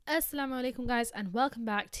Assalamu alaikum, guys, and welcome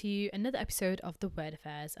back to another episode of The Word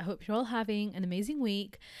Affairs. I hope you're all having an amazing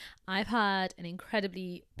week. I've had an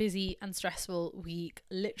incredibly busy and stressful week.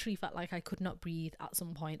 Literally felt like I could not breathe at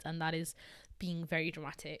some point, and that is being very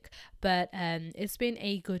dramatic. But it's been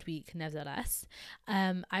a good week nevertheless.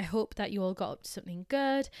 I hope that you all got up to something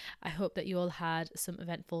good. I hope that you all had some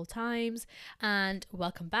eventful times, and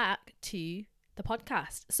welcome back to the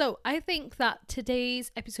podcast. So I think that today's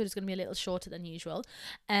episode is going to be a little shorter than usual,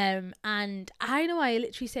 and I know I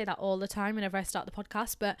literally say that all the time whenever I start the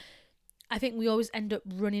podcast, but I think we always end up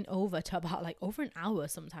running over to about like over an hour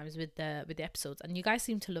sometimes with the episodes, and you guys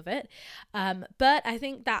seem to love it. But I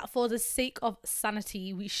think that for the sake of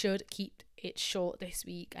sanity, we should keep it short this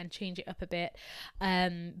week and change it up a bit.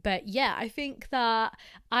 But yeah, I think that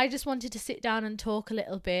I just wanted to sit down and talk a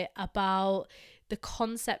little bit about the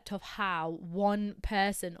concept of how one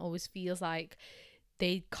person always feels like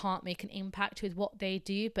they can't make an impact with what they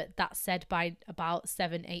do, but that's said by about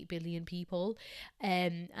 7-8 billion people.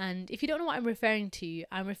 And if you don't know what I'm referring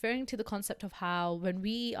to the concept of how when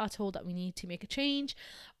we are told that we need to make a change,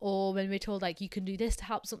 or when we're told like you can do this to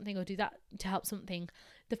help something or do that to help something,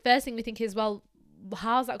 the first thing we think is, well,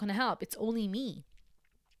 how's that going to help? It's only me.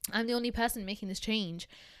 I'm the only person making this change.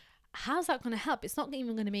 How's that going to help? It's not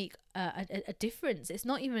even going to make a difference. It's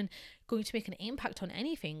not even going to make an impact on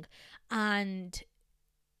anything. And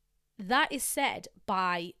that is said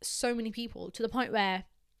by so many people to the point where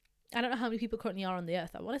I don't know how many people currently are on the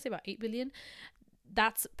earth. I want to say about 8 billion.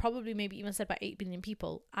 That's probably maybe even said by 8 billion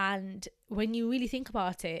people. And when you really think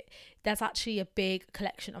about it, that's actually a big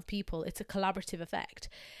collection of people. It's a collaborative effect.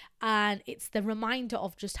 And it's the reminder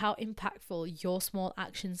of just how impactful your small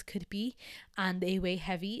actions could be. And they weigh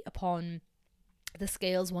heavy upon the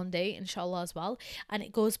scales one day, inshallah, as well. And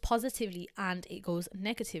it goes positively and it goes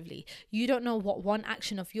negatively. You don't know what one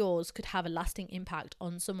action of yours could have a lasting impact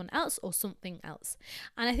on someone else or something else.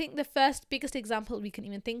 And I think the first biggest example we can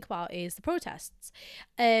even think about is the protests.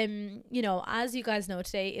 As you guys know,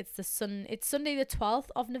 today it's Sunday the 12th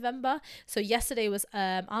of November. So yesterday was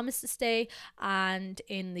Armistice Day, and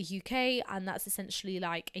in the UK, and that's essentially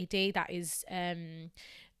like a day that is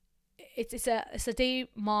it's a day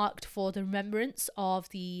marked for the remembrance of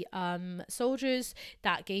the soldiers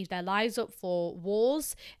that gave their lives up for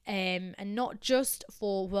wars, and not just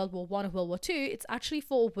for World War One or World War Two. It's actually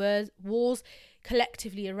for wars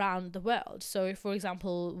collectively around the world. So, for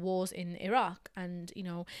example, wars in Iraq, and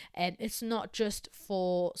it's not just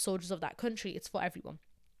for soldiers of that country; it's for everyone.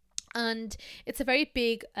 And it's a very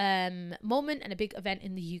big moment and a big event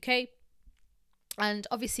in the UK. And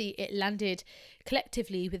obviously it landed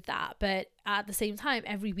collectively with that, but at the same time,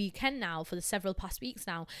 every weekend now, for the several past weeks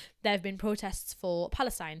now, there have been protests for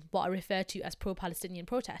Palestine, what I refer to as pro-Palestinian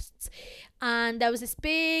protests. And there was this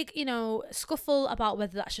big scuffle about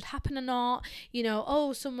whether that should happen or not.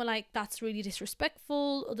 Some were like, that's really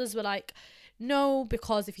disrespectful. Others were like, no,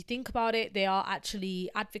 because if you think about it, they are actually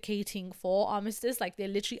advocating for armistice. Like, they're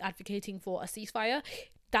literally advocating for a ceasefire.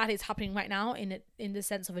 That is happening right now in the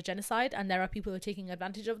sense of a genocide, and there are people who are taking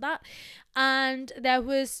advantage of that. And there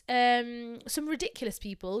was some ridiculous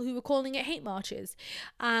people who were calling it hate marches,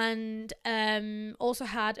 and also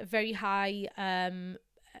had very high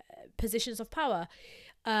positions of power.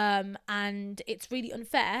 And it's really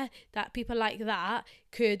unfair that people like that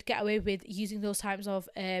could get away with using those types of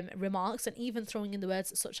remarks, and even throwing in the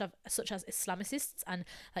words such as Islamicists and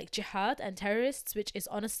like jihad and terrorists, which is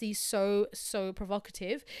honestly so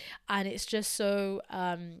provocative, and it's just so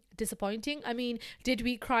disappointing. I mean, did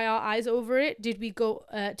we cry our eyes over it? Did we go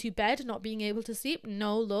to bed not being able to sleep?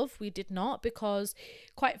 No, love, we did not, because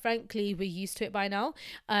quite frankly we're used to it by now.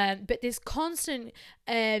 But this constant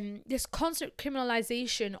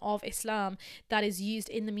criminalization of Islam that is used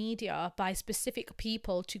in the media by specific people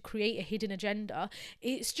to create a hidden agenda,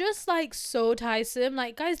 it's just like so tiresome.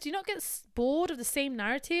 Like, guys, do you not get bored of the same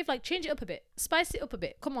narrative? Like, change it up a bit, spice it up a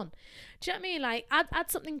bit, come on. Do you know what I mean? Like, add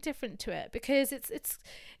something different to it, because it's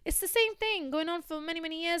the same thing going on for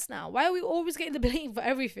many years now. Why are we always getting the blame for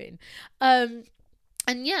everything? And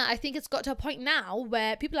yeah, I think it's got to a point now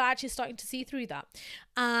where people are actually starting to see through that,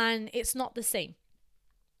 and it's not the same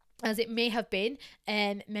as it may have been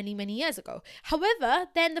many years ago. However,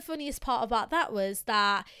 then the funniest part about that was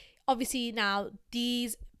that obviously now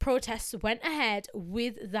these protests went ahead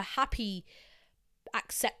with the happy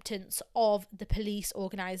acceptance of the police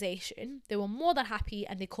organisation. They were more than happy,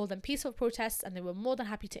 and they called them peaceful protests, and they were more than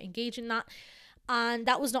happy to engage in that. And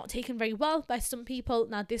that was not taken very well by some people.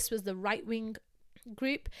 Now, this was the right wing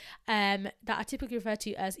group that are typically referred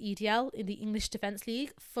to as EDL in the English Defence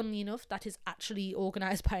League. Funnily enough, that is actually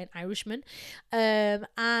organised by an Irishman,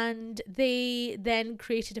 and they then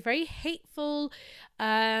created a very hateful,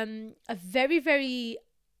 a very, very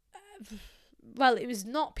well, it was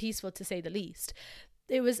not peaceful to say the least.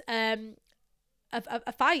 It was a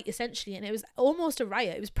fight essentially, and it was almost a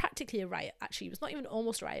riot. It was practically a riot. Actually, it was not even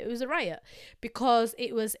almost a riot. It was a riot because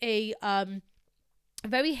it was a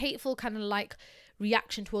very hateful kind of like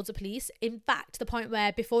reaction towards the police. In fact, the point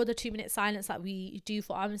where before the 2-minute silence that we do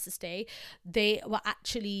for Armistice Day, they were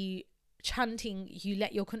actually chanting "You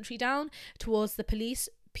let your country down" towards the police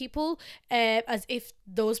people, as if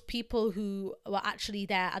those people who were actually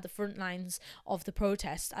there at the front lines of the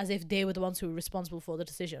protest, as if they were the ones who were responsible for the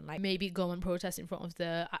decision. Like, maybe go and protest in front of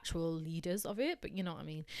the actual leaders of it, but you know what I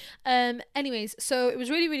mean. Anyways, so it was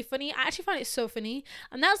really, really funny. I actually found it so funny,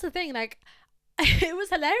 and that's the thing, like, it was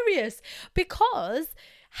hilarious because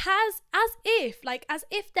as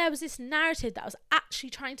if there was this narrative that was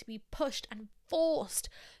actually trying to be pushed and forced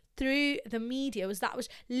through the media, was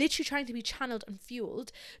literally trying to be channeled and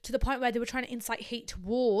fueled to the point where they were trying to incite hate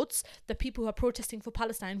towards the people who are protesting for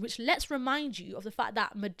Palestine, which, let's remind you of the fact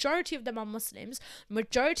that majority of them are Muslims,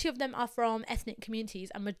 majority of them are from ethnic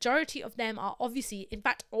communities, and majority of them are obviously, in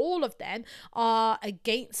fact all of them are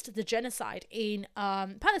against the genocide in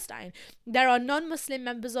Palestine. There are non-Muslim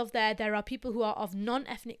members there are people who are of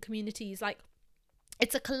non-ethnic communities. Like,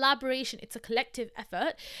 it's a collaboration, it's a collective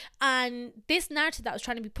effort. And this narrative that was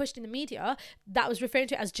trying to be pushed in the media, that was referring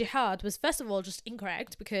to it as jihad, was first of all just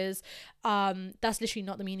incorrect, because that's literally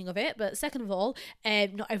not the meaning of it. But second of all,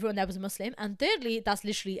 not everyone there was a Muslim. And thirdly, that's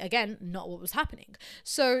literally, again, not what was happening.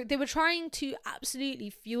 So they were trying to absolutely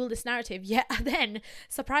fuel this narrative. Yet then,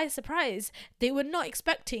 surprise, surprise, they were not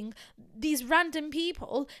expecting these random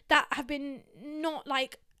people that have been not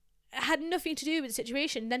like, had nothing to do with the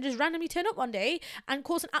situation, then just randomly turn up one day and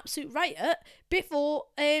cause an absolute riot before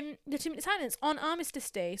the 2-minute silence on Armistice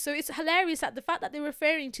Day. So it's hilarious that the fact that they're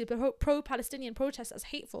referring to the pro-Palestinian protests as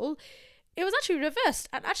hateful, it was actually reversed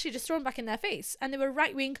and actually just thrown back in their face. And they were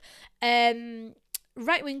right-wing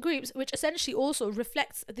groups, which essentially also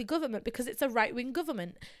reflects the government because it's a right-wing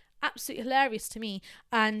government. Absolutely hilarious to me.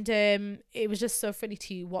 And it was just so funny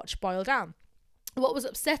to watch boil down. What was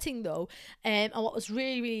upsetting though, and what was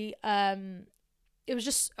really, it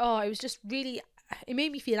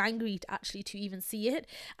made me feel angry to even see it.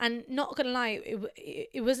 And not gonna lie,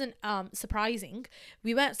 it wasn't surprising.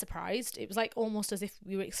 We weren't surprised. It was like almost as if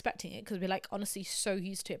we were expecting it, because we're like honestly so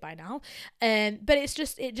used to it by now. But it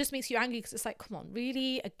just makes you angry, because it's like, come on,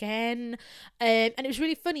 really, again? And it was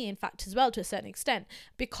really funny, in fact, as well, to a certain extent,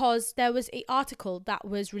 because there was an article that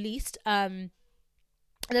was released.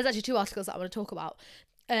 There's actually 2 articles that I want to talk about.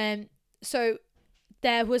 So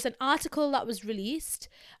there was an article that was released.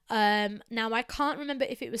 Now I can't remember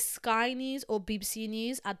if it was Sky News or BBC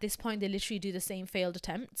News. At this point, they literally do the same failed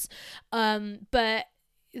attempts. But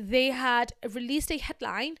they had released a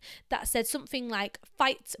headline that said something like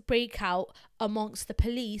 "Fights break out amongst the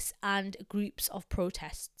police and groups of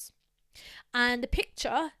protests." And the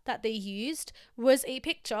picture that they used was a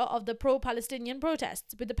picture of the pro-Palestinian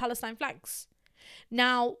protests with the Palestine flags.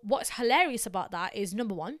 Now, what's hilarious about that is,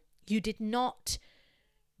 number one, you did not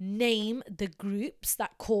name the groups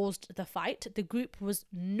that caused the fight. The group was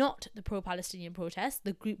not the pro-Palestinian protests.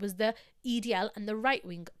 The group was the EDL and the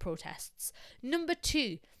right-wing protests. Number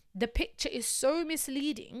 2, the picture is so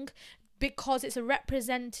misleading because it's a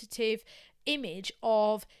representative image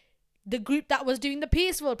of the group that was doing the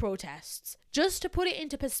peaceful protests. Just to put it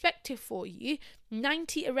into perspective for you,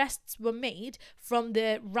 90 arrests were made from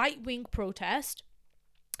the right-wing protest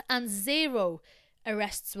and 0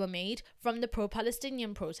 arrests were made from the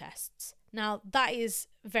pro-Palestinian protests. Now, that is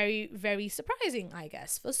very, very surprising, I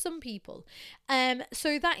guess, for some people.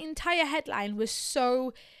 So that entire headline was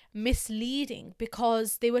so misleading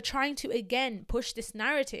because they were trying to, again, push this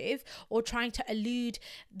narrative, or trying to elude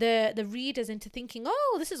the readers into thinking,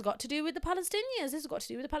 oh, this has got to do with the Palestinians, this has got to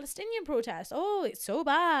do with the Palestinian protest, oh, it's so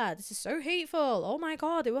bad, this is so hateful, oh my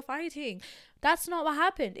god, they were fighting. That's not what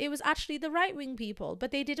happened. It was actually the right-wing people,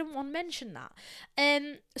 but they didn't want to mention that.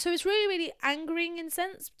 So it's really, really angering in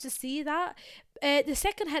sense to see that. The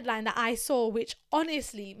second headline that I saw, which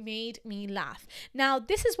honestly made me laugh. Now,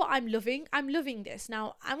 this is what I'm loving. I'm loving this.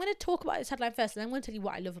 Now, I'm going to talk about this headline first, and I'm going to tell you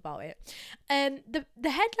what I love about it.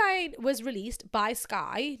 The headline was released by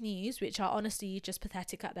Sky News, which are honestly just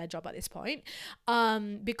pathetic at their job at this point,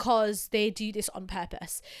 because they do this on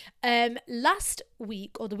purpose. Last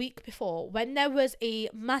week or the week before, when there was a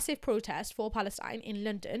massive protest for Palestine in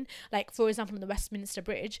London, like for example on the Westminster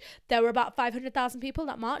Bridge, there were about 500,000 people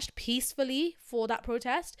that marched peacefully for that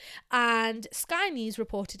protest. And Sky News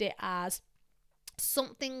reported it as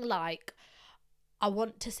something like, I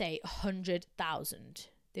want to say 100,000.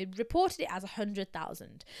 They reported it as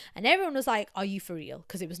 100,000. And everyone was like, are you for real?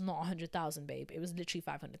 Because it was not 100,000, babe. It was literally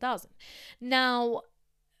 500,000. Now,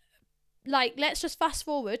 like, let's just fast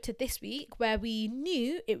forward to this week where we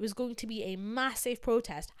knew it was going to be a massive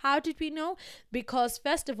protest. How did we know? Because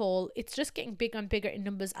first of all, it's just getting bigger and bigger in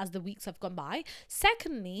numbers as the weeks have gone by.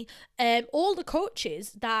 Secondly, all the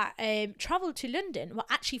coaches that travelled to London were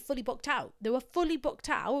actually fully booked out. They were fully booked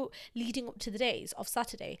out leading up to the days of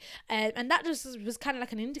Saturday. And that just was kind of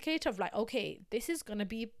like an indicator of like, okay, this is going to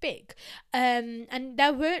be big. And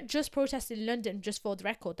there weren't just protests in London, just for the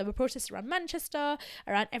record. There were protests around Manchester,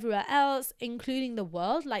 around everywhere else, including the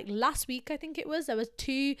world. Like last week, I think it was, there was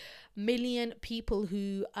 2 million people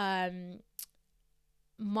who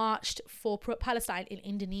marched for Palestine in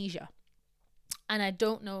Indonesia. And I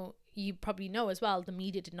don't know, you probably know as well, the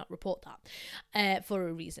media did not report that for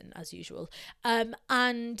a reason, as usual.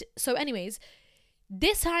 And so anyways,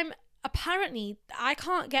 this time, apparently, I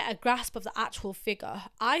can't get a grasp of the actual figure.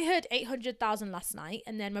 I heard 800,000 last night,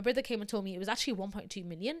 and then my brother came and told me it was actually 1.2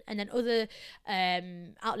 million, and then other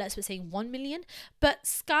outlets were saying 1 million. But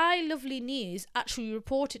Sky Lovely News actually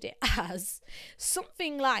reported it as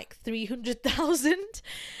something like 300,000.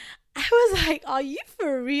 I was like, are you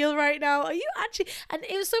for real right now? Are you actually? And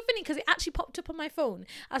it was so funny because it actually popped up on my phone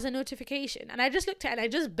as a notification. And I just looked at it and I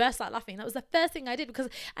just burst out laughing. That was the first thing I did because,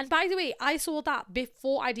 and by the way, I saw that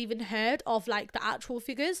before I'd even heard of like the actual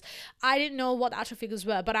figures. I didn't know what the actual figures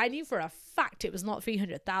were, but I knew for a fact it was not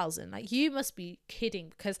 300,000. Like, you must be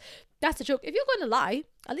kidding, because that's a joke. If you're going to lie,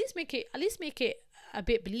 at least make it a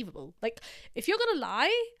bit believable. Like, if you're gonna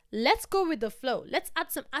lie, let's go with the flow. Let's add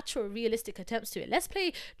some actual realistic attempts to it. Let's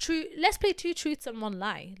play 2 truths and 1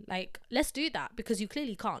 lie. Like, let's do that, because you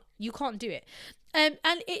clearly can't do it. And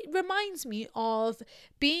it reminds me of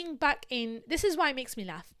being back in, this is why it makes me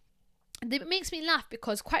laugh. It makes me laugh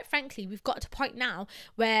because, quite frankly, we've got to a point now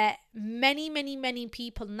where many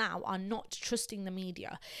people now are not trusting the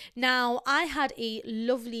media. Now, I had a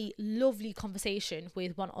lovely conversation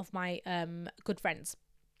with one of my good friends.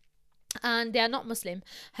 And they are not Muslim.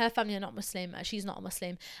 Her family are not Muslim. She's not a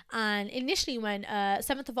Muslim. And initially, when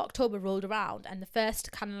 7th of October rolled around and the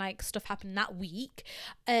first kind of like stuff happened that week,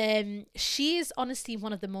 she is honestly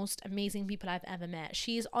one of the most amazing people I've ever met.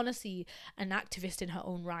 She is honestly an activist in her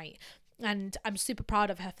own right. And I'm super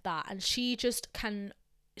proud of her for that. And she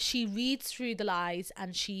reads through the lies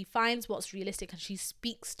and she finds what's realistic and she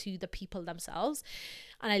speaks to the people themselves.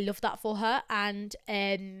 And I love that for her. And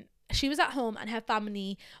she was at home and her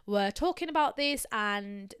family were talking about this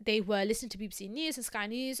and they were listening to BBC News and Sky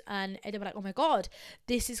News, and they were like, oh my God,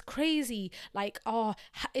 this is crazy. Like, oh,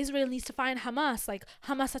 Israel needs to find Hamas. Like,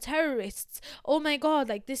 Hamas are terrorists. Oh my God,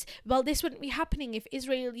 like this wouldn't be happening if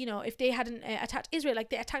Israel, if they hadn't attacked Israel, like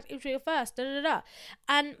they attacked Israel first.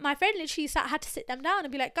 And my friend literally had to sit them down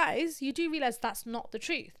and be like, guys, you do realize that's not the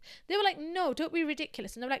truth. They were like, no, don't be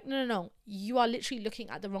ridiculous. And they were like, no, you are literally looking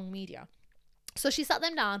at the wrong media. So she sat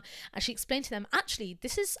them down and she explained to them, actually,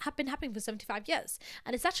 this has been happening for 75 years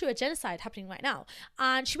and it's actually a genocide happening right now.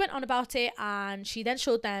 And she went on about it and she then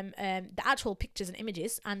showed them the actual pictures and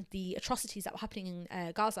images and the atrocities that were happening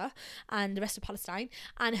in Gaza and the rest of Palestine.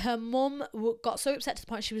 And her mum got so upset to the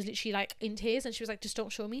point she was literally like in tears, and she was like, just don't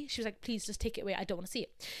show me. She was like, please just take it away. I don't want to see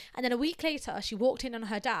it. And then a week later, she walked in on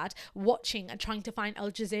her dad watching and trying to find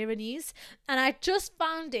Al Jazeera News. And I just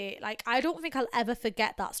found it, like, I don't think I'll ever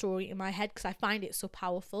forget that story in my head because I find it so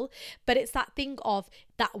powerful. But it's that thing of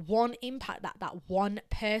that one impact that one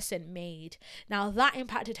person made. Now that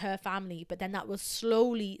impacted her family, but then that will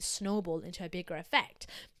slowly snowball into a bigger effect.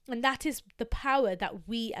 And that is the power that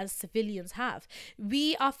we as civilians have.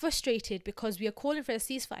 We are frustrated because we are calling for a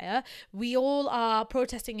ceasefire. We all are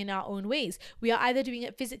protesting in our own ways. We are either doing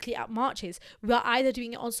it physically at marches. We are either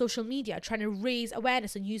doing it on social media, trying to raise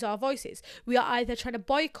awareness and use our voices. We are either trying to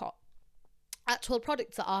boycott actual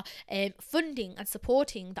products that are funding and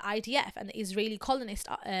supporting the IDF and the Israeli colonist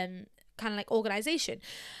kind of like organization.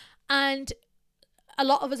 And a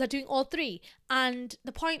lot of us are doing all three. And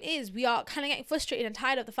the point is, we are kind of getting frustrated and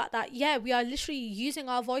tired of the fact that, yeah, we are literally using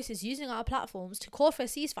our voices, using our platforms to call for a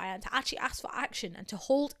ceasefire and to actually ask for action and to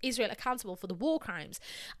hold Israel accountable for the war crimes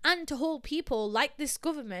and to hold people like this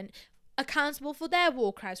government accountable for their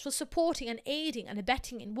war crimes, for supporting and aiding and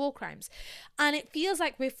abetting in war crimes. And it feels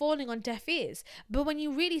like we're falling on deaf ears, but when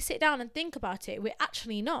you really sit down and think about it, we're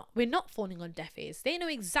actually not. We're not falling on deaf ears. They know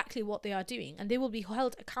exactly what they are doing and they will be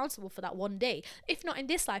held accountable for that one day. If not in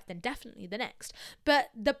this life, then definitely the next. But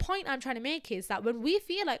the point I'm trying to make is that when we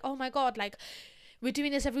feel like, oh my God, like we're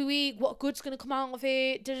doing this every week, what good's going to come out of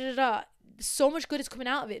it, da da da. So much good is coming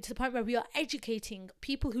out of it, to the point where we are educating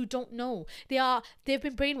people who don't know. They've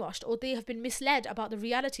been brainwashed, or they have been misled about the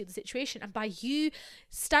reality of the situation. And by you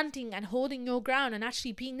standing and holding your ground and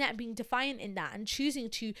actually being there and being defiant in that, and choosing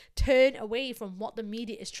to turn away from what the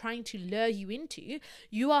media is trying to lure you into,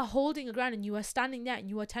 you are holding a ground, and you are standing there, and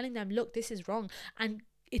you are telling them, look, this is wrong, and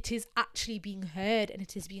it is actually being heard, and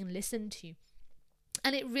it is being listened to.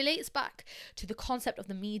 And it relates back to the concept of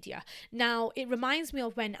the media. Now, it reminds me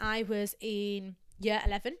of when I was in year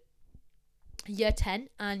 11, year 10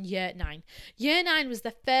 and year 9. Year 9 was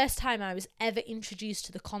the first time I was ever introduced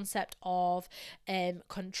to the concept of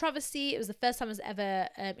controversy. It was the first time I was ever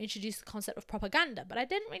introduced to the concept of propaganda, but I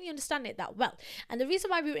didn't really understand it that well. And the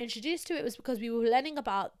reason why we were introduced to it was because we were learning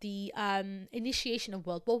about the initiation of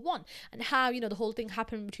World War One, and how, the whole thing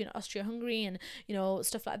happened between Austria-Hungary and,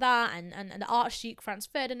 stuff like that, and the Archduke Franz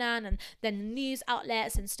Ferdinand, and then news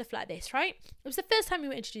outlets and stuff like this, right? It was the first time we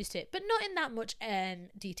were introduced to it, but not in that much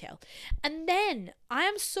detail. And then I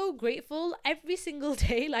am so grateful every single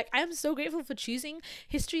day. Like, I am so grateful for choosing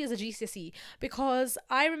history as a GCSE, because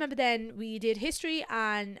I remember then we did history,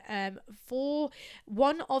 and for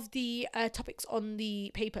one of the topics on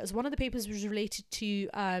the papers, one of the papers was related to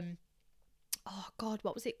oh God,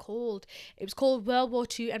 what was it called? It was called World War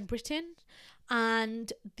II and Britain.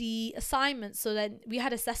 And the assignments, so then we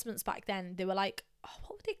had assessments back then. They were like,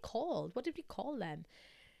 what were they called? What did we call them?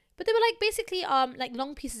 But they were like basically like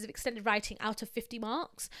long pieces of extended writing out of 50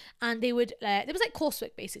 marks, and they would there was like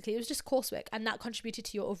coursework. Basically, it was just coursework, and that contributed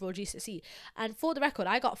to your overall GCSE. And for the record,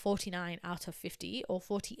 I got 49 out of 50 or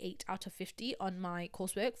 48 out of 50 on my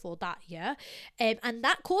coursework for that year, and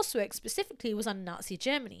that coursework specifically was on Nazi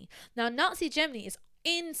Germany. Now, Nazi Germany is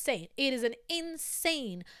insane. It is an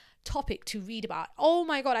insane topic to read about. Oh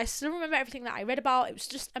my God, I still remember everything that I read about. It was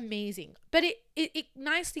just amazing. But it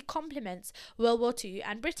nicely complements World War II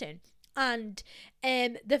and Britain. And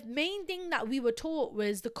the main thing that we were taught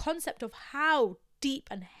was the concept of how deep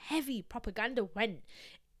and heavy propaganda went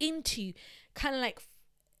into kind of like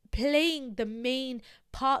playing the main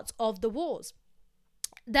parts of the wars.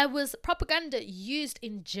 There was propaganda used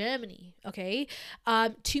in Germany, okay,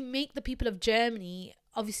 to make the people of Germany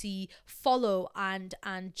obviously follow and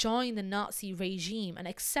join the Nazi regime and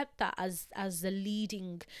accept that as the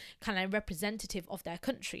leading kind of representative of their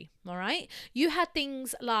country. All right, you had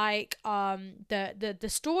things like the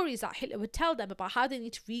stories that Hitler would tell them about how they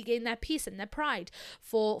need to regain their peace and their pride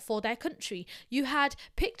for their country. You had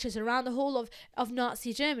pictures around the whole of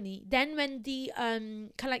Nazi Germany. Then when the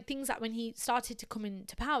kind of like things that when he started to come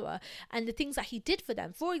into power, and the things that he did for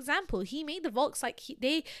them. For example, he made the Volks, like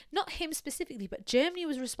they, not him specifically, but Germany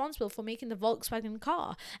was responsible for making the Volkswagen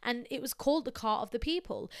car, and it was called the car of the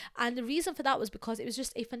people. And the reason for that was because it was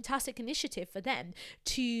just a fantastic initiative for them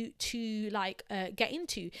to get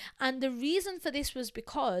into. And the reason for this was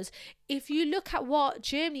because if you look at what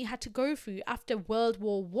Germany had to go through after World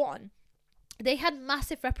War One, they had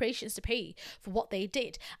massive reparations to pay for what they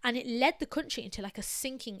did, and it led the country into like a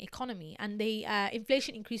sinking economy, and the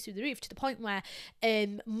inflation increased through the roof to the point where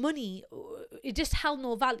money, it just held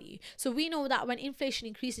no value. So we know that when inflation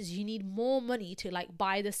increases, you need more money to like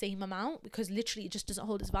buy the same amount, because literally it just doesn't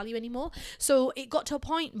hold its value anymore. So it got to a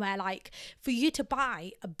point where like for you to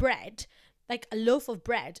buy a bread, like a loaf of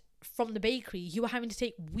bread from the bakery, you were having to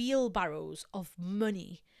take wheelbarrows of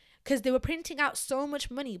money, because they were printing out so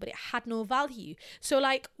much money, but it had no value. So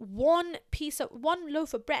like one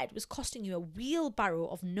loaf of bread was costing you a wheelbarrow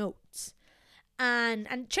of notes.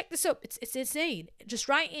 And check this up, it's insane. Just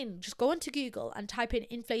go into Google and type in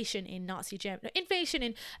inflation in Nazi Germany, inflation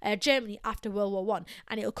in Germany after World War One,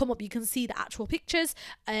 and it'll come up. You can see the actual pictures,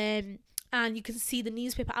 and you can see the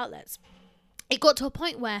newspaper outlets. It got to a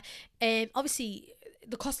point where obviously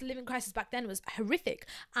the cost of living crisis back then was horrific,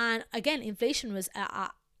 and again inflation was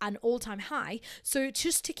at an all-time high. So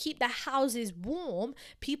just to keep their houses warm,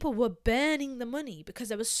 people were burning the money, because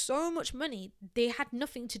there was so much money, they had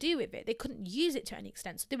nothing to do with it. They couldn't use it to any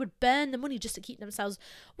extent. So they would burn the money just to keep themselves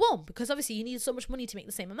warm, because obviously you need so much money to make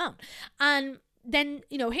the same amount. And then,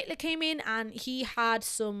 Hitler came in and he had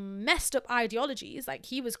some messed up ideologies. Like,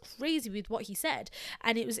 he was crazy with what he said,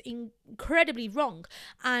 and it was incredibly wrong.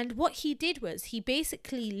 And what he did was he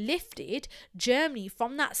basically lifted Germany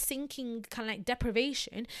from that sinking kind of like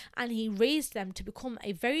deprivation, and he raised them to become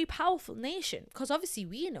a very powerful nation, because obviously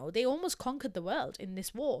we know they almost conquered the world in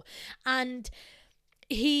this war. And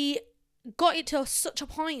he got it to such a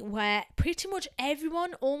point where pretty much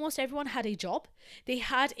almost everyone had a job. They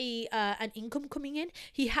had an income coming in.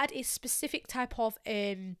 He had a specific type of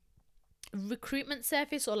recruitment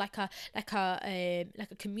service, or like a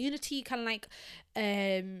community kind of like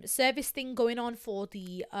service thing going on for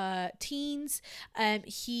the teens.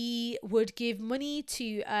 He would give money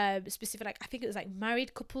to specific, like I think it was like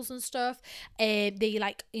married couples and stuff. They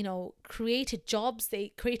like, you know, created jobs,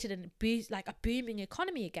 they created a booming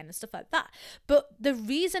economy again and stuff like that. But the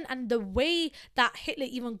reason and the way that Hitler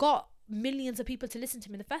even got millions of people to listen to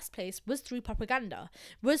him in the first place was through propaganda,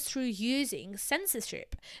 was through using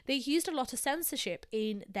censorship. They used a lot of censorship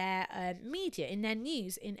in their media, in their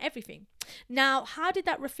news, in everything. Now, how did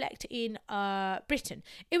that reflect in Britain?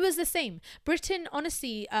 It was the same. Britain,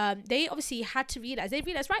 honestly, they obviously had to realize,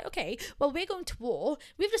 right, okay, well, we're going to war.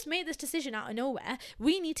 We've just made this decision out of nowhere.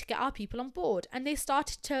 We need to get our people on board. And they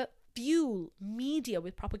started to fuel media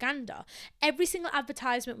with propaganda. Every single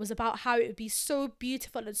advertisement was about how it would be so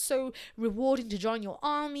beautiful and so rewarding to join your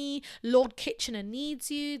army. Lord Kitchener needs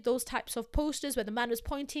you. Those types of posters where the man was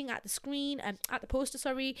pointing at the screen and at the poster,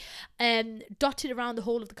 dotted around the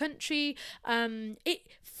whole of the country. It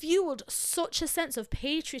fueled such a sense of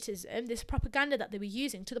patriotism, this propaganda that they were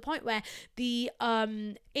using, to the point where the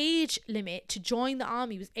age limit to join the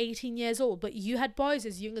army was 18 years old, but you had boys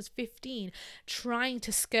as young as 15 trying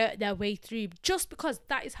to skirt their way through, just because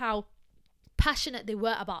that is how passionate they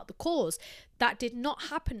were about the cause. That did not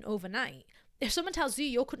happen overnight. If someone tells you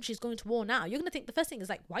your country is going to war now, you're going to think the first thing is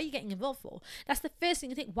like, why are you getting involved for? That's the first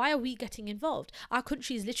thing you think. Why are we getting involved? Our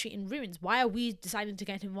country is literally in ruins. Why are we deciding to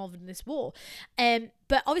get involved in this war?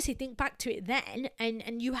 But obviously think back to it then,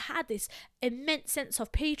 and you had this immense sense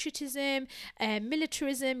of patriotism,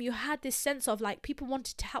 militarism. You had this sense of like people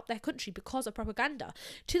wanted to help their country because of propaganda,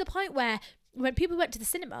 to the point where when people went to the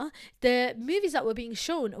cinema, the movies that were being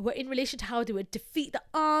shown were in relation to how they would defeat the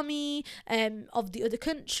army of the other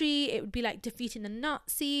country. It would be like defeating the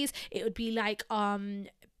Nazis. It would be like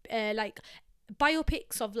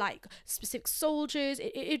biopics of like specific soldiers.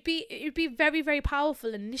 It'd be very, very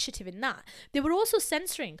powerful initiative in that. They were also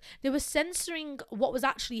censoring. They were censoring what was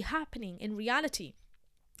actually happening in reality.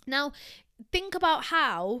 Now, think about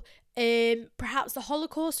how perhaps the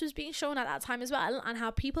Holocaust was being shown at that time as well, and how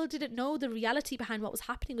people didn't know the reality behind what was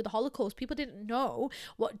happening with the Holocaust. People didn't know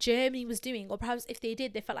what Germany was doing, or perhaps if they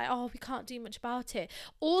did, they felt like, oh, we can't do much about it.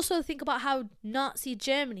 Also think about how Nazi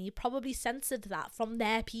Germany probably censored that from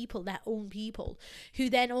their people, their own people, who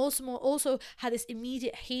then also had this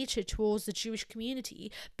immediate hatred towards the Jewish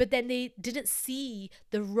community, but then they didn't see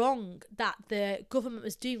the wrong that the government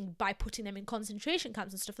was doing by putting them in concentration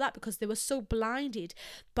camps and stuff like that, because they were so blinded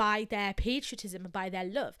by their patriotism and by their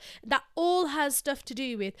love. That all has stuff to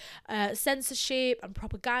do with censorship and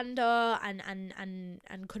propaganda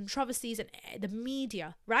and controversies and the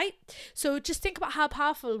media, right? So just think about how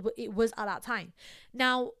powerful it was at that time.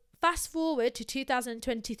 Now, fast forward to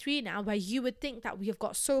 2023 now, where you would think that we have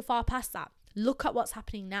got so far past that. Look at what's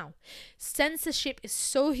happening now. Censorship is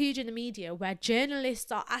so huge in the media, where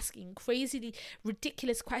journalists are asking crazily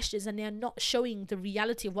ridiculous questions and they are not showing the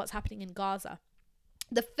reality of what's happening in Gaza.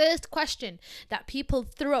 The first question that people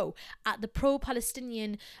throw at the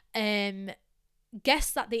pro-Palestinian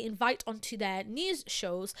guests that they invite onto their news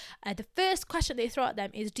shows, the first question they throw at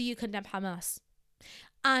them is, do you condemn Hamas?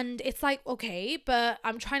 And it's like, okay, but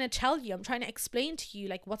I'm trying to tell you, I'm trying to explain to you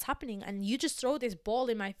like what's happening, and you just throw this ball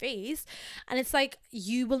in my face, and it's like,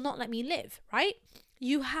 you will not let me live, right?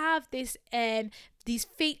 You have this these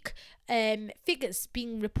fake figures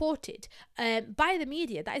being reported by the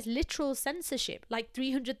media. That is literal censorship, like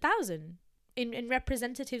 300,000 in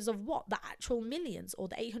representatives of what? The actual millions, or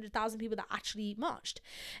the 800,000 people that actually marched.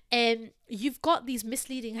 You've got these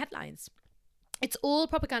misleading headlines. It's all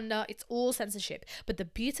propaganda, it's all censorship. But the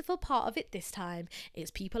beautiful part of it this time is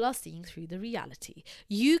people are seeing through the reality.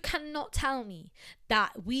 You cannot tell me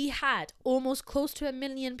that we had almost close to 1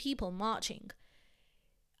 million people marching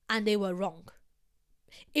and they were wrong.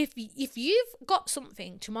 If you've got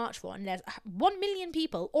something to march for, and there's 1 million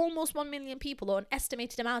people, almost 1 million people, or an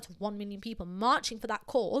estimated amount of 1 million people marching for that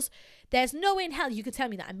cause, there's no way in hell you can tell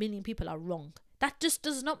me that 1 million people are wrong. That just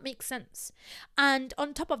does not make sense. And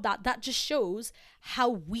on top of that, that just shows how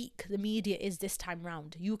weak the media is this time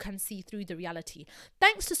round. You can see through the reality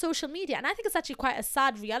thanks to social media. And I think it's actually quite a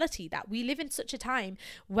sad reality that we live in such a time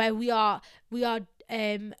where we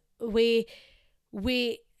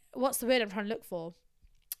what's the word I'm trying to look for?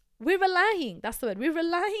 We're relying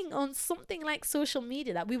on something like social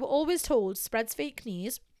media that we were always told spreads fake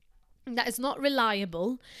news. that is not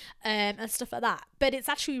reliable, and stuff like that. But it's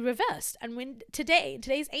actually reversed. And when in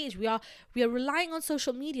today's age, we are relying on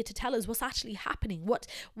social media to tell us what's actually happening, what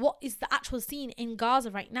is the actual scene in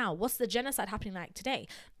Gaza right now, what's the genocide happening like today.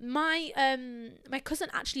 My cousin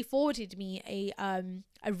actually forwarded me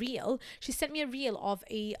a reel. She sent me a reel of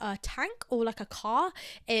a tank, or like a car,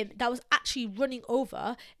 that was actually running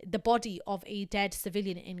over the body of a dead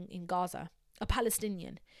civilian in Gaza, a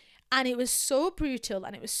Palestinian. And it was so brutal,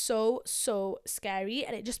 and it was so scary,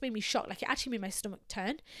 and it just made me shocked. Like, it actually made my stomach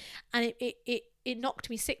turn, and it knocked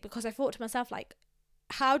me sick, because I thought to myself, like,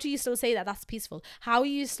 how do you still say that that's peaceful? How are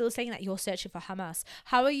you still saying that you're searching for Hamas?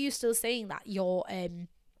 How are you still saying that you're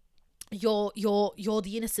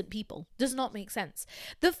the innocent people? Does not make sense.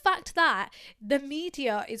 The fact that the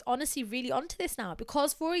media is honestly really onto this now,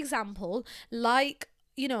 because, for example, like,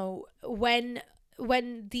 you know, when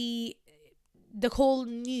the whole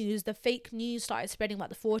news, the fake news started spreading about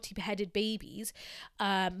the 40 beheaded babies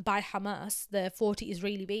by Hamas, the 40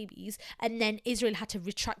 Israeli babies, and then Israel had to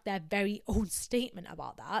retract their very own statement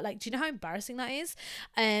about that. Like, do you know how embarrassing that is?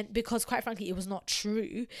 Because quite frankly, it was not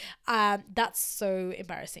true. That's so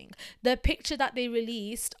embarrassing. The picture that they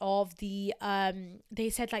released of the they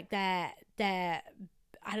said like their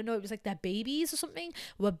I don't know, it was like their babies or something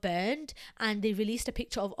were burned, and they released a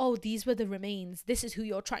picture of, oh, these were the remains, this is who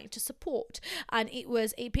you're trying to support. And it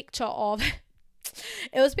was a picture of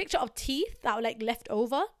teeth that were like left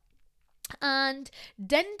over. And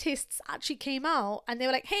dentists actually came out and they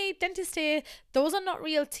were like, hey, dentist here, those are not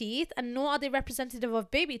real teeth, and nor are they representative of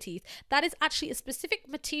baby teeth. That is actually a specific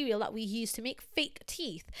material that we use to make fake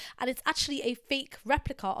teeth, and it's actually a fake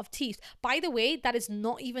replica of teeth. By the way, that is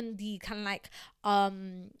not even the kind of like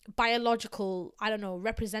biological, I don't know,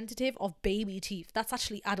 representative of baby teeth. That's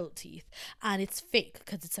actually adult teeth, and it's fake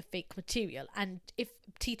because it's a fake material. And if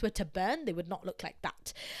teeth were to burn, they would not look like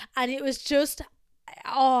that. And it was just,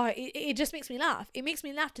 it just makes me laugh. It makes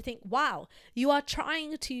me laugh to think, wow, you're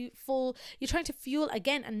trying to fuel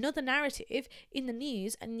again another narrative in the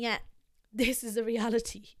news, and yet this is the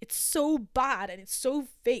reality. It's so bad and it's so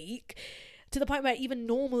fake, to the point where even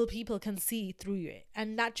normal people can see through it.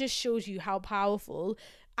 And that just shows you how powerful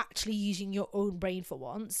actually using your own brain for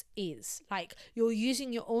once is. Like, you're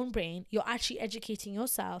using your own brain, you're actually educating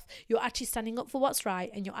yourself, you're actually standing up for what's right,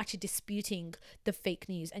 and you're actually disputing the fake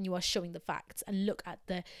news, and you are showing the facts. And look at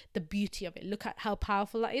the beauty of it. Look at how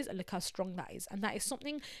powerful that is, and look how strong that is. And that is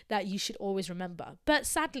something that you should always remember. But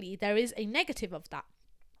sadly, there is a negative of that.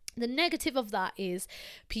 The negative of that is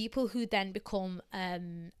people who then become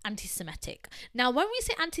anti-Semitic. Now, when we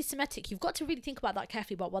say anti-Semitic, you've got to really think about that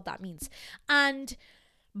carefully, about what that means. And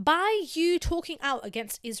by you talking out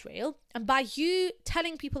against Israel, and by you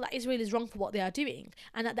telling people that Israel is wrong for what they are doing,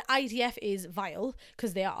 and that the IDF is vile,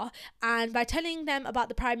 because they are, and by telling them about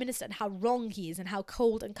the Prime Minister and how wrong he is and how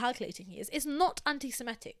cold and calculating he is, it's not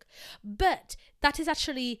anti-Semitic. But that is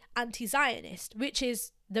actually anti-Zionist, which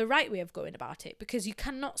is the right way of going about it, because you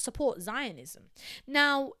cannot support Zionism.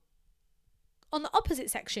 Now, on the opposite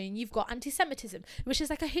section, you've got anti-Semitism, which is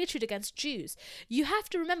like a hatred against Jews. You have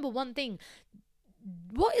to remember one thing.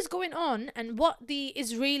 What is going on, and what the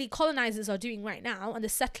Israeli colonizers are doing right now, and the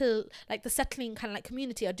settling kind of like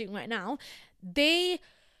community are doing right now, they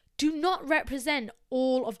do not represent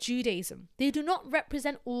all of Judaism. They do not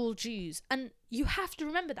represent all Jews. And you have to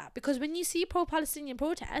remember that, because when you see pro-Palestinian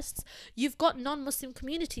protests, you've got non-Muslim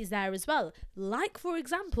communities there as well. Like, for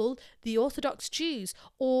example, the Orthodox Jews,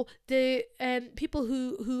 or the people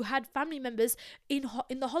who had family members in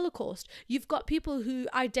the Holocaust. You've got people who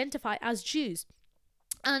identify as Jews.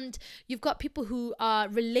 And you've got people who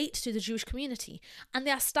relate to the Jewish community, and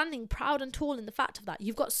they are standing proud and tall in the fact of that.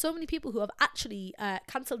 You've got so many people who have actually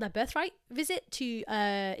cancelled their birthright visit to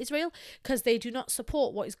Israel because they do not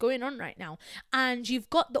support what is going on right now. And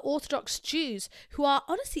you've got the Orthodox Jews who are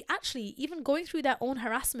honestly actually even going through their own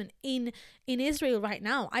harassment in Israel right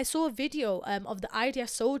now. I saw a video of the IDF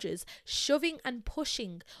soldiers shoving and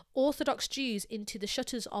pushing Orthodox Jews into the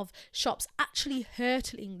shutters of shops, actually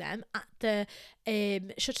hurtling them at the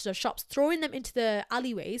shutters of shops, throwing them into the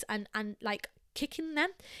alleyways and like kicking them.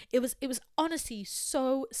 It was honestly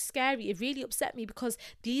so scary. It really upset me, because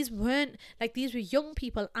these were young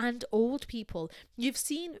people and old people. You've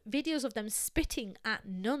seen videos of them spitting at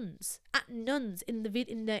nuns in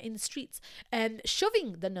the streets, and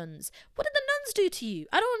shoving the nuns. What did the nuns do to you?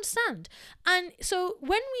 I don't understand. And so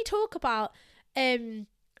when we talk about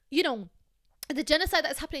the genocide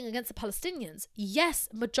that's happening against the Palestinians, yes,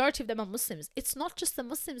 majority of them are Muslims. It's not just the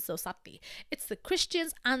Muslims, though, sadly. It's the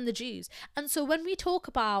Christians and the Jews. And so when we talk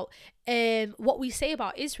about what we say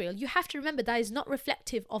about Israel, you have to remember that is not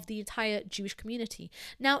reflective of the entire Jewish community.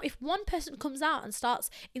 Now, if one person comes out and starts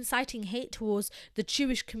inciting hate towards the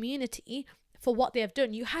Jewish community for what they have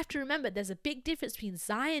done, you have to remember there's a big difference between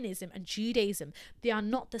Zionism and Judaism. They are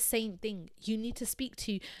not the same thing. You need to speak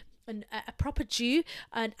to a proper Jew,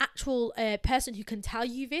 an actual person who can tell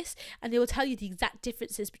you this, and they will tell you the exact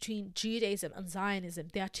differences between Judaism and Zionism.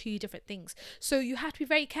 They are two different things. So you have to be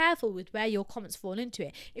very careful with where your comments fall into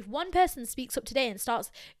it. If one person speaks up today and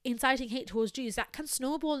starts inciting hate towards Jews, that can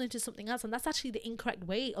snowball into something else, and that's actually the incorrect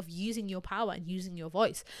way of using your power and using your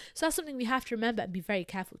voice. So that's something we have to remember and be very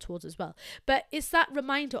careful towards as well. But it's that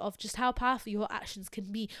reminder of just how powerful your actions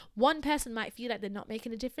can be. One person might feel like they're not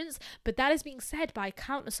making a difference, but that is being said by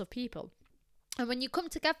countless of people. And when you come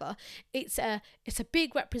together, it's a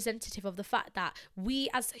big representative of the fact that we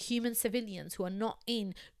as human civilians who are not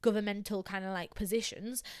in governmental kind of like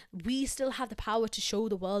positions, we still have the power to show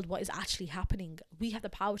the world what is actually happening. We have the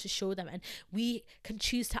power to show them, and we can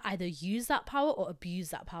choose to either use that power or abuse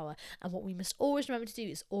that power. And what we must always remember to do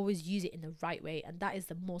is always use it in the right way. And that is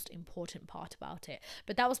the most important part about it.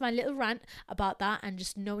 But that was my little rant about that, and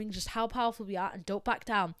just knowing just how powerful we are, and don't back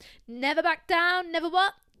down. Never back down. Never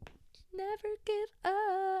what? Never give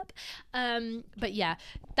up. But yeah,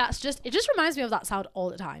 it just reminds me of that sound all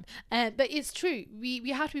the time. But it's true. We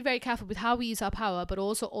have to be very careful with how we use our power, but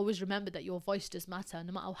also always remember that your voice does matter.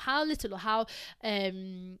 No matter how little or how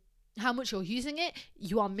much you're using it,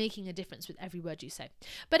 you are making a difference with every word you say.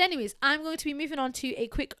 But anyways, I'm going to be moving on to a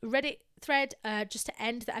quick Reddit thread just to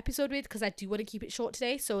end the episode with, because I do want to keep it short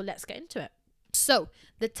today. So let's get into it. So,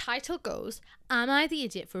 the title goes, "Am I the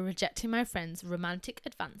idiot for rejecting my friend's romantic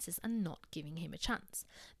advances and not giving him a chance?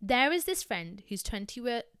 There is this friend who's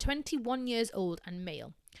 21 years old and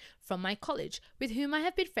male, from my college, with whom I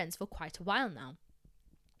have been friends for quite a while now.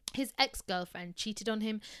 His ex-girlfriend cheated on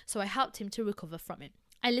him, so I helped him to recover from it.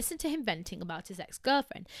 I listened to him venting about his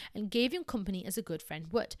ex-girlfriend and gave him company as a good friend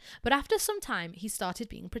would. But after some time, he started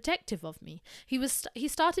being protective of me. He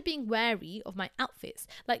started being wary of my outfits,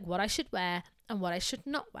 like what I should wear and what I should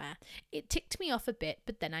not wear. It ticked me off a bit,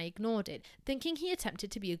 but then I ignored it, thinking he attempted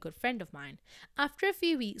to be a good friend of mine. After a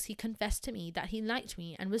few weeks, he confessed to me that he liked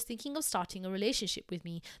me and was thinking of starting a relationship with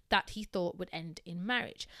me that he thought would end in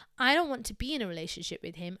marriage. I don't want to be in a relationship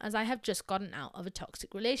with him, as I have just gotten out of a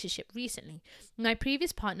toxic relationship recently. My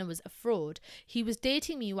previous partner was a fraud. He was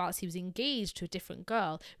dating me whilst he was engaged to a different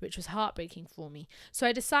girl, which was heartbreaking for me. So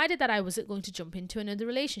I decided that I wasn't going to jump into another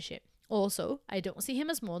relationship. Also, I don't see him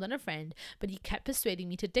as more than a friend, but he kept persuading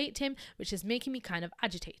me to date him, which is making me kind of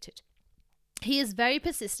agitated. He is very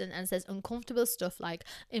persistent and says uncomfortable stuff like,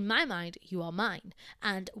 in my mind, you are mine,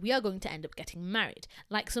 and we are going to end up getting married,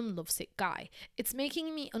 like some lovesick guy. It's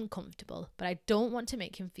making me uncomfortable, but I don't want to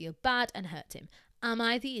make him feel bad and hurt him. Am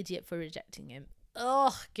I the idiot for rejecting him?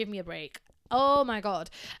 Ugh, give me a break. Oh my God.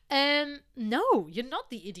 No, you're not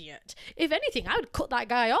the idiot. If anything, I would cut that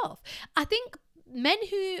guy off. I think men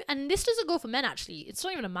who, and this doesn't go for men actually, it's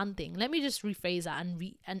not even a man thing. Let me just rephrase that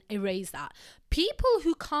and erase that. People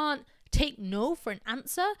who can't take no for an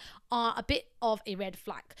answer are a bit of a red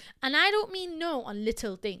flag. And I don't mean no on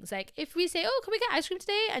little things. Like if we say, oh, can we get ice cream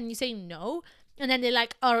today? And you say no, and then they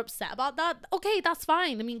like are upset about that. Okay, that's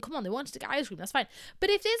fine. I mean, come on, they wanted to get ice cream, that's fine. But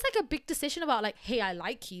if there's like a big decision about like, hey, I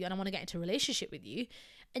like you and I want to get into a relationship with you,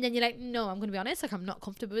 and then you're like, no, I'm going to be honest, like I'm not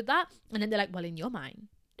comfortable with that. And then they're like, well, in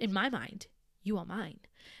my mind, you are mine.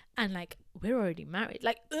 And like, we're already married.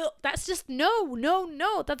 Like, ugh, that's just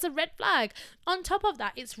no. That's a red flag. On top of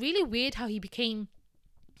that, it's really weird how he became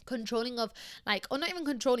controlling of like, or not even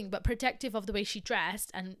controlling, but protective of the way she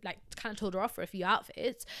dressed, and like kind of told her off for a few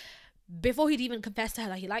outfits before he'd even confessed to her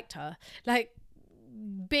that he liked her. Like,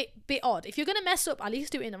 bit odd. If you're gonna mess up, at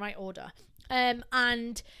least do it in the right order.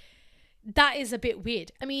 And that is a bit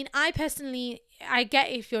weird. I mean, I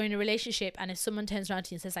get if you're in a relationship and if someone turns around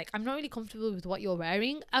to you and says like, I'm not really comfortable with what you're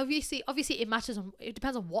wearing. Obviously it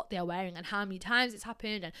depends on what they're wearing and how many times it's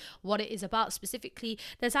happened and what it is about specifically.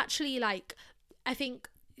 There's actually like, I think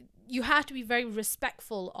you have to be very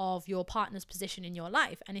respectful of your partner's position in your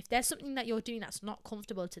life. And if there's something that you're doing that's not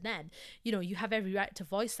comfortable to them, you know, you have every right to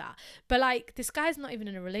voice that. But like, this guy's not even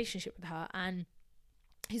in a relationship with her and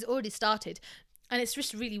he's already started. And it's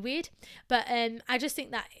just really weird. But I just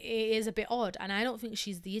think that it is a bit odd. And I don't think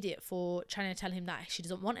she's the idiot for trying to tell him that she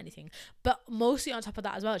doesn't want anything. But mostly on top of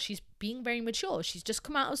that as well, she's being very mature. She's just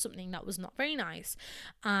come out of something that was not very nice.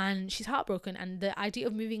 And she's heartbroken. And the idea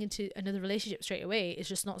of moving into another relationship straight away is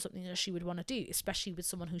just not something that she would want to do, especially with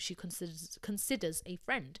someone who she considers a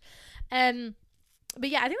friend. But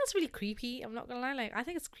yeah, I think that's really creepy. I'm not gonna lie, like I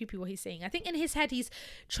think it's creepy what he's saying. I think in his head he's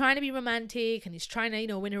trying to be romantic and he's trying to, you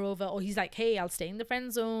know, win her over, or he's like, hey, I'll stay in the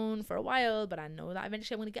friend zone for a while, but I know that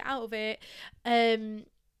eventually I'm gonna get out of it.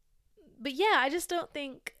 But yeah, I just don't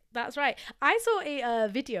think that's right. I saw a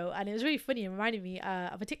video and it was really funny. It reminded me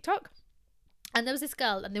of a TikTok. And there was this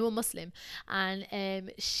girl, and they were Muslim,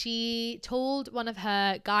 and she told one of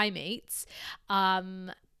her guy mates,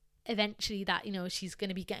 eventually that, you know, she's going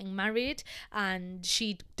to be getting married, and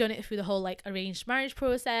she'd done it through the whole like arranged marriage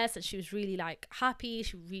process, and she was really like happy,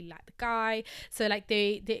 she really liked the guy. So like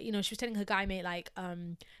they you know, she was telling her guy mate like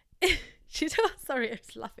she told, sorry, I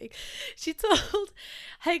was laughing, she told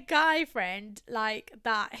her guy friend like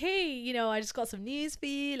that, hey, you know, I just got some news for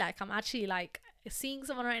you, like I'm actually like seeing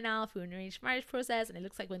someone right now through an arranged marriage process, and it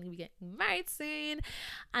looks like we're gonna be getting married soon.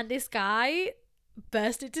 And this guy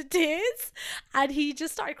burst into tears, and he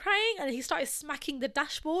just started crying, and he started smacking the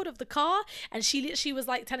dashboard of the car. And she literally was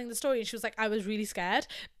like telling the story, and she was like, I was really scared,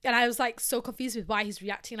 and I was like so confused with why he's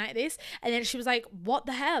reacting like this. And then she was like, what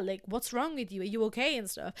the hell, like what's wrong with you, are you okay and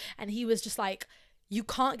stuff? And he was just like, you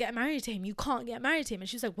can't get married to him, you can't get married to him. And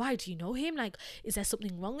she was like, why, do you know him, like is there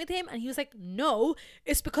something wrong with him? And he was like, no,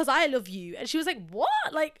 it's because I love you. And she was like, what,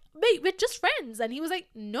 like mate, we're just friends. And he was like,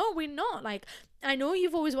 no, we're not, like I know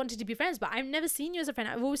you've always wanted to be friends, but I've never seen you as a friend.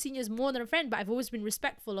 I've always seen you as more than a friend, but I've always been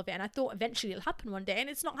respectful of it, and I thought eventually it'll happen one day, and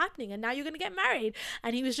it's not happening, and now you're gonna get married.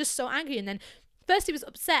 And he was just so angry. And then first he was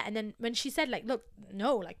upset, and then when she said like, look,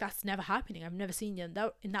 no, like that's never happening, I've never seen you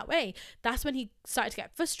in that way, that's when he started to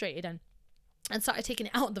get frustrated and started taking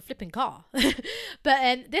it out on the flipping car.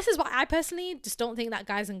 But this is why I personally just don't think that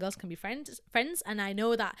guys and girls can be friends. And I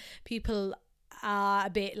know that people are a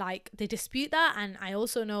bit like, they dispute that, and I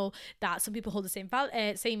also know that some people hold the same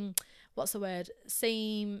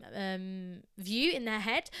view in their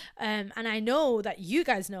head, and I know that you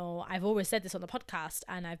guys know I've always said this on the podcast,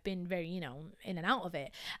 and I've been very, you know, in and out of it,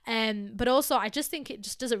 but also I just think it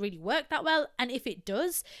just doesn't really work that well. And if it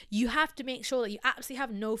does, you have to make sure that you absolutely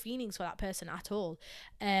have no feelings for that person at all.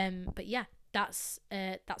 But yeah, that's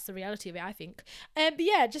the reality of it, I think. But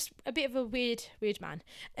yeah, just a bit of a weird man.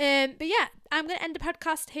 But yeah, I'm gonna end the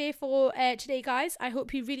podcast here for today, guys. I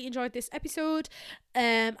hope you really enjoyed this episode.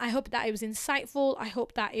 I hope that it was insightful. I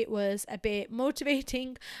hope that it was a bit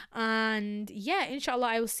motivating. And yeah, inshallah,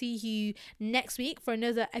 I will see you next week for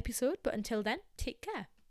another episode. But until then, take care.